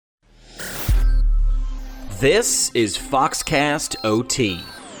This is FOXcast OT,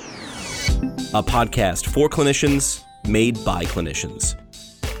 a podcast for clinicians, made by clinicians.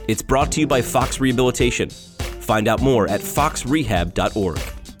 It's brought to you by Fox Rehabilitation. Find out more at foxrehab.org.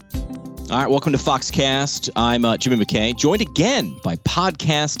 All right, welcome to FOXcast. I'm Jimmy McKay, joined again by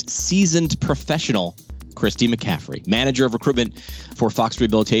podcast seasoned professional Kristie McCaffery, manager of recruitment for Fox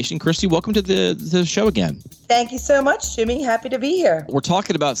Rehabilitation. Kristie, welcome to the show again. Thank you so much, Jimmy. Happy to be here. We're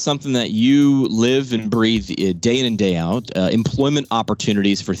talking about something that you live and breathe day in and day out, employment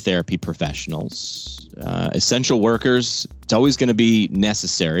opportunities for therapy professionals, essential workers. It's always going to be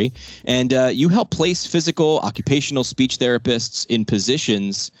necessary. And you help place physical, occupational speech therapists in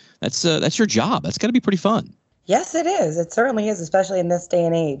positions. That's your job. That's got to be pretty fun. Yes, it is. It certainly is, especially in this day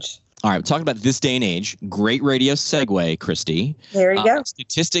and age. All right, we're talking about this day and age. Great radio segue, Kristie. There you go.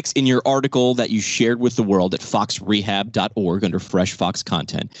 Statistics in your article that you shared with the world at foxrehab.org under Fresh Fox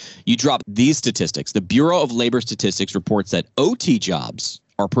Content. You dropped these statistics. The Bureau of Labor Statistics reports that OT jobs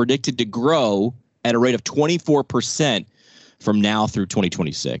are predicted to grow at a rate of 24% from now through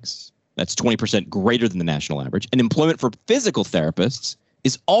 2026. That's 20% greater than the national average. And employment for physical therapists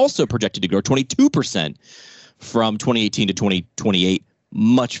is also projected to grow 22% from 2018 to 2028.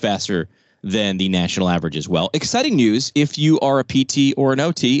 Much faster than the national average as well. Exciting news if you are a PT or an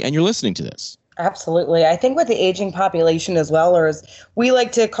OT and you're listening to this. Absolutely. I think with the aging population as well, or as we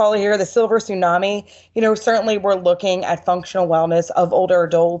like to call it here, the silver tsunami, certainly we're looking at functional wellness of older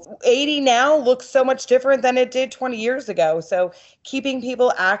adults. 80 now looks so much different than it did 20 years ago. So keeping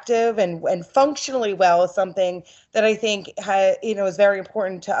people active and functionally well is something that I think is very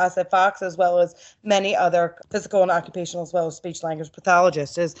important to us at Fox, as well as many other physical and occupational as well as speech language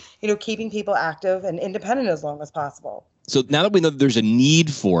pathologists, is keeping people active and independent as long as possible. So now that we know that there's a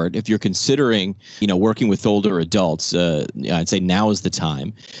need for it, if you're considering, working with older adults, I'd say now is the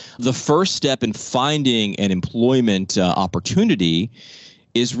time. The first step in finding an employment opportunity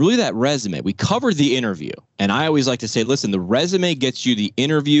is really that resume. We covered the interview, and I always like to say, listen, the resume gets you the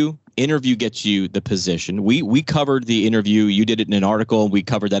interview gets you the position. We covered the interview. You did it in an article. We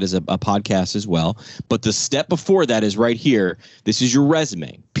covered that as a podcast as well. But the step before that is right here. This is your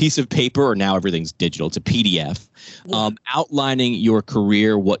resume, piece of paper, or now everything's digital. It's a PDF, outlining your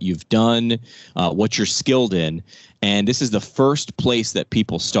career, what you've done, what you're skilled in. And this is the first place that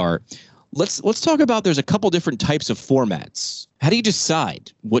people start. Let's talk about, there's a couple different types of formats. How do you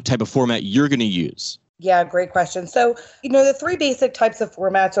decide what type of format you're going to use? Yeah, great question. So, the three basic types of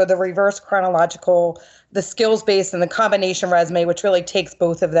formats are the reverse chronological, the skills-based, and the combination resume, which really takes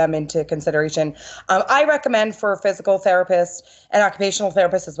both of them into consideration. I recommend for physical therapists and occupational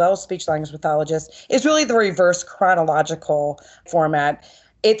therapists, as well as speech language pathologists, is really the reverse chronological format.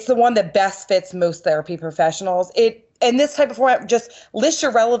 It's the one that best fits most therapy professionals. And this type of format just lists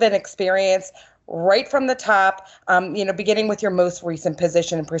your relevant experience right from the top, beginning with your most recent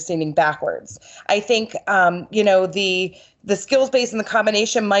position and proceeding backwards. I think, the skills-based and the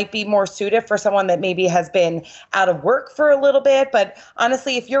combination might be more suited for someone that maybe has been out of work for a little bit. But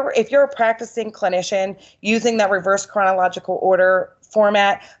honestly, if you're a practicing clinician, using that reverse chronological order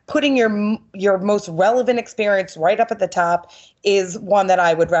format, putting your most relevant experience right up at the top is one that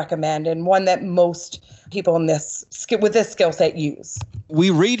I would recommend, and one that most people with this skill set use. We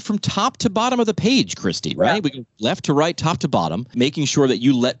read from top to bottom of the page, Kristie, right? Yeah. We go left to right, top to bottom, making sure that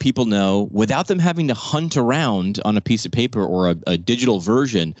you let people know without them having to hunt around on a piece of paper or a digital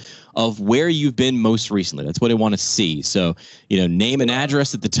version of where you've been most recently. That's what I want to see. So, name and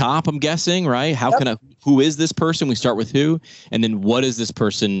address at the top, I'm guessing, right? Who is this person? We start with who, and then what has this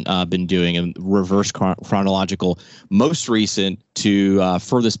person been doing, and reverse chronological, most recent to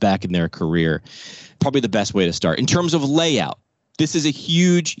furthest back in their career. Probably the best way to start. In terms of layout, this is a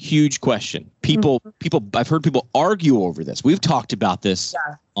huge, huge question. People, I've heard people argue over this. We've talked about this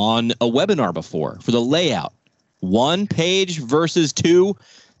on a webinar before for the layout. 1 page versus 2.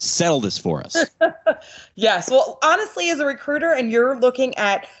 Settle this for us. Yes. Well, honestly, as a recruiter, and you're looking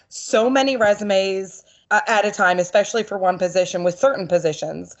at so many resumes at a time, especially for one position with certain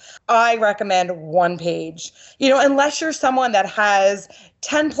positions, I recommend 1 page. Unless you're someone that has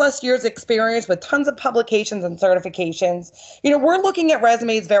 10 plus years experience with tons of publications and certifications, we're looking at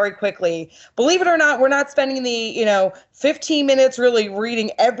resumes very quickly. Believe it or not, we're not spending the, 15 minutes really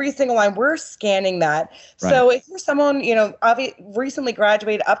reading every single line. We're scanning that. Right. So if you're someone, recently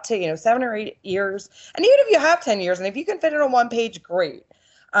graduated up to, 7 or 8 years, and even if you have 10 years, and if you can fit it on 1 page, great.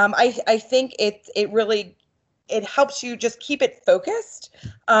 I think it helps you just keep it focused,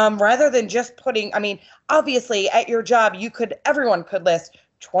 rather than just putting, obviously at your job, everyone could list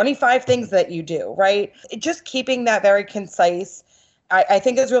 25 things that you do, right? Just keeping that very concise I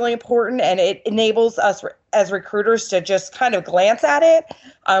think is really important, and it enables us as recruiters to just kind of glance at it,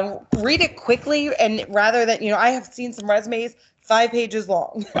 read it quickly, and rather than, I have seen some resumes 5 pages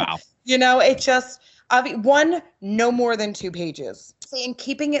long. Wow. It just, one, no more than 2 pages, and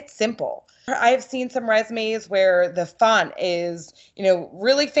keeping it simple. I've seen some resumes where the font is,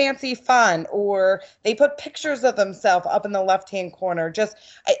 really fancy font, or they put pictures of themselves up in the left-hand corner, just,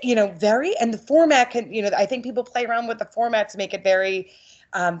 and the format can, I think people play around with the format to make it very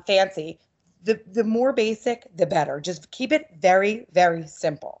fancy. The more basic, the better. Just keep it very, very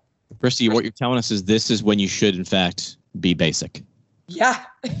simple. Kristie, what you're telling us is this is when you should, in fact, be basic. Yeah,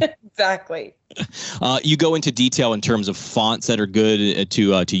 exactly. You go into detail in terms of fonts that are good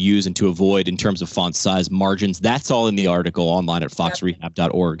to use and to avoid in terms of font size, margins. That's all in the article online at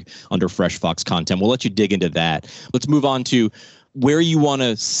foxrehab.org under Fresh Fox content. We'll let you dig into that. Let's move on to where you want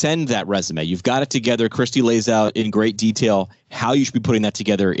to send that resume. You've got it together. Kristie lays out in great detail how you should be putting that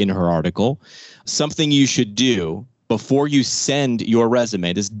together in her article. Something you should do before you send your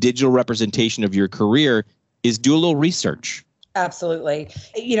resume, this digital representation of your career, is do a little research. Absolutely.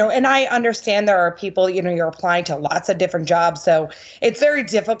 And I understand there are people, you're applying to lots of different jobs. So it's very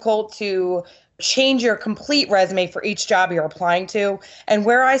difficult to change your complete resume for each job you're applying to. And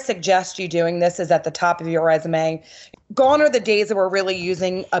where I suggest you doing this is at the top of your resume. Gone are the days that we're really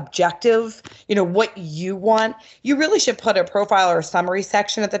using objective, what you want. You really should put a profile or a summary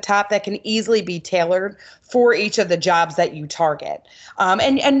section at the top that can easily be tailored for each of the jobs that you target.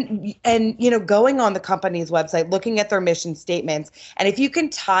 And going on the company's website, looking at their mission statements, and if you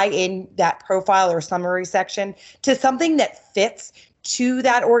can tie in that profile or summary section to something that fits to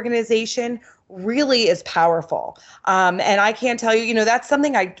that organization, really is powerful. And I can tell you, that's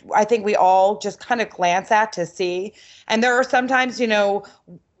something I think we all just kind of glance at to see. And there are sometimes,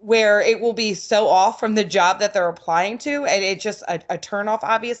 where it will be so off from the job that they're applying to, and it's just a turnoff,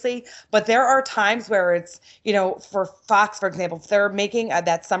 obviously. But there are times where it's, for Fox, for example, if they're making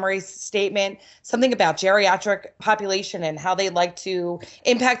that summary statement, something about geriatric population and how they like to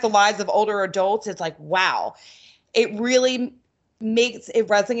impact the lives of older adults, it's like, wow, it really makes it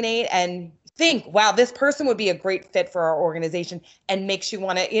resonate and think, wow, this person would be a great fit for our organization, and makes you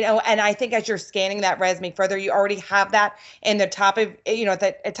want to, and I think as you're scanning that resume further, you already have that in the top of,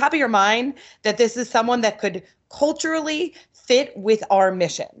 at the top of your mind, that this is someone that could culturally fit with our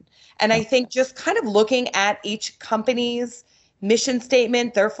mission. And I think just kind of looking at each company's mission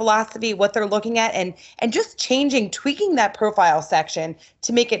statement, their philosophy, what they're looking at, and just tweaking that profile section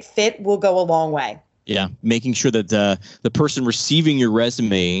to make it fit will go a long way. Yeah, making sure that the person receiving your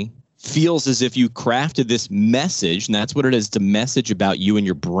resume feels as if you crafted this message, and that's what it is, the message about you and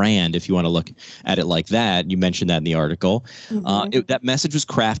your brand, if you want to look at it like that. You mentioned that in the article. Mm-hmm. That message was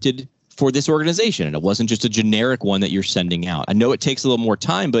crafted for this organization, and it wasn't just a generic one that you're sending out. I know it takes a little more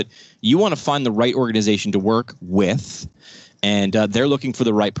time, but you want to find the right organization to work with, and they're looking for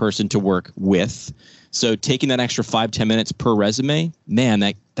the right person to work with. So taking that extra 5-10 minutes per resume, man,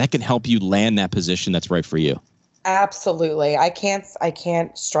 that can help you land that position that's right for you. Absolutely. I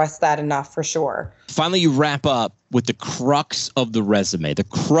can't stress that enough, for sure. Finally, you wrap up with the crux of the resume. The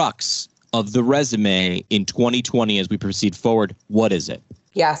crux of the resume in 2020 as we proceed forward. What is it?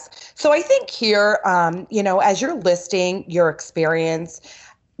 Yes. So I think here, as you're listing your experience,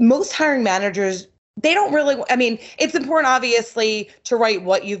 most hiring managers, they don't really, it's important, obviously, to write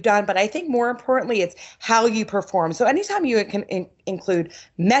what you've done, but I think more importantly, it's how you perform. So anytime you can include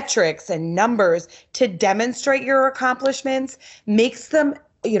metrics and numbers to demonstrate your accomplishments, makes them,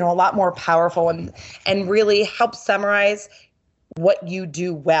 a lot more powerful and really help summarize what you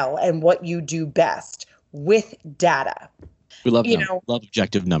do well and what you do best with data. We love love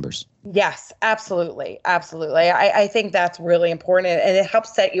objective numbers. Yes, absolutely. Absolutely. I think that's really important, and it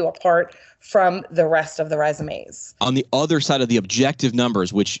helps set you apart from the rest of the resumes. On the other side of the objective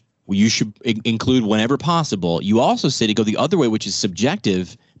numbers, which you should include whenever possible, you also say to go the other way, which is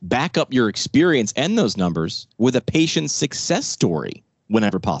subjective, back up your experience and those numbers with a patient success story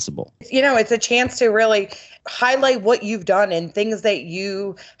whenever possible. It's a chance to really highlight what you've done and things that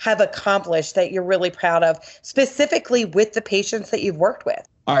you have accomplished that you're really proud of, specifically with the patients that you've worked with.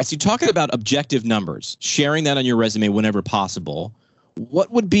 All right. So you're talking about objective numbers, sharing that on your resume whenever possible.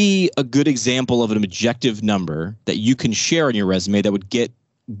 What would be a good example of an objective number that you can share on your resume that would get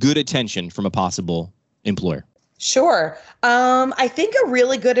good attention from a possible employer? Sure. I think a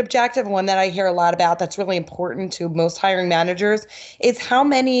really good objective, one that I hear a lot about that's really important to most hiring managers, is how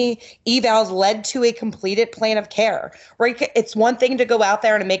many evals led to a completed plan of care, right? It's one thing to go out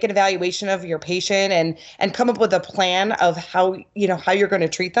there and make an evaluation of your patient and come up with a plan of how you're going to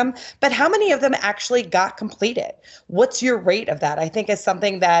treat them, but how many of them actually got completed? What's your rate of that? I think is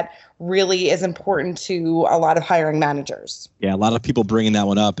something that really is important to a lot of hiring managers. Yeah, a lot of people bringing that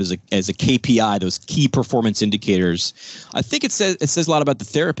one up as a KPI, those key performance indicators. I think it says a lot about the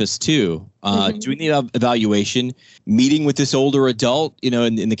therapist too. Doing the evaluation, meeting with this older adult,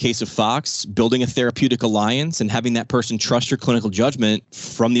 in the case of Fox, building a therapeutic alliance and having that person trust your clinical judgment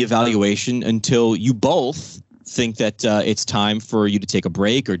from the evaluation until you both think that it's time for you to take a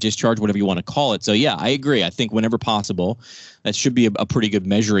break or discharge, whatever you want to call it. So yeah, I agree. I think whenever possible, that should be a pretty good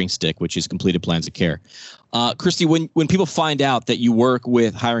measuring stick, which is completed plans of care. Kristie, when people find out that you work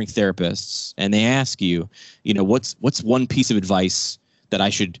with hiring therapists and they ask you, what's one piece of advice that I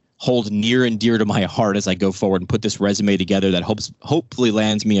should hold near and dear to my heart as I go forward and put this resume together that hopefully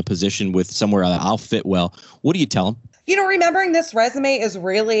lands me a position with somewhere that I'll fit well, what do you tell them? Remembering this resume is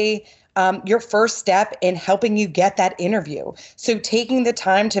really your first step in helping you get that interview. So taking the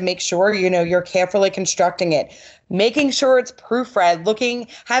time to make sure, you're carefully constructing it, making sure it's proofread,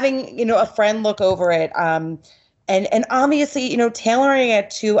 having, a friend look over it. And obviously, tailoring it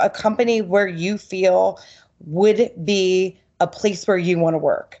to a company where you feel would be a place where you want to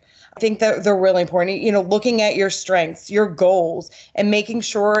work. I think that they're really important, looking at your strengths, your goals, and making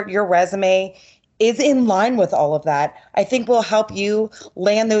sure your resume is in line with all of that, I think will help you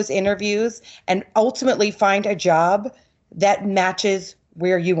land those interviews and ultimately find a job that matches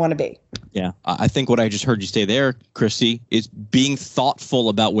where you want to be. Yeah, I think what I just heard you say there, Kristie, is being thoughtful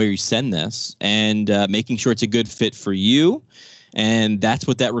about where you send this and making sure it's a good fit for you. And that's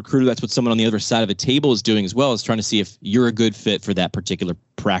what that recruiter, that's what someone on the other side of the table is doing as well, is trying to see if you're a good fit for that particular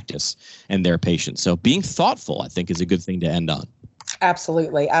practice and their patients. So being thoughtful, I think, is a good thing to end on.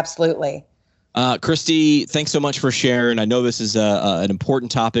 Absolutely. Absolutely. Kristie, thanks so much for sharing. I know this is an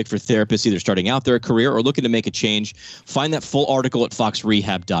important topic for therapists either starting out their career or looking to make a change. Find that full article at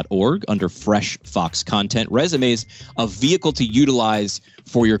foxrehab.org under Fresh Fox Content. Resumes, a vehicle to utilize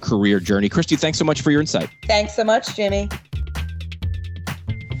for your career journey. Kristie, thanks so much for your insight. Thanks so much, Jimmy.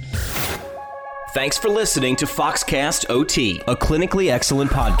 Thanks for listening to FOXcast OT, a clinically excellent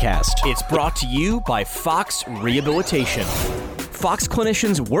podcast. It's brought to you by Fox Rehabilitation. Fox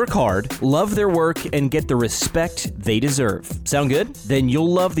clinicians work hard, love their work, and get the respect they deserve. Sound good? Then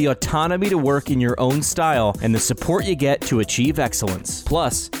you'll love the autonomy to work in your own style and the support you get to achieve excellence.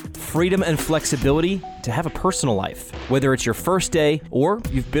 Plus, freedom and flexibility to have a personal life. Whether it's your first day or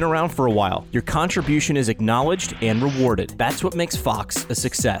you've been around for a while, your contribution is acknowledged and rewarded. That's what makes Fox a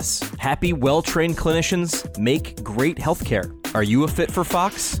success. Happy, well-trained clinicians make great healthcare. Are you a fit for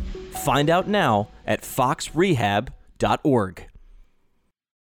Fox? Find out now at foxrehab.org.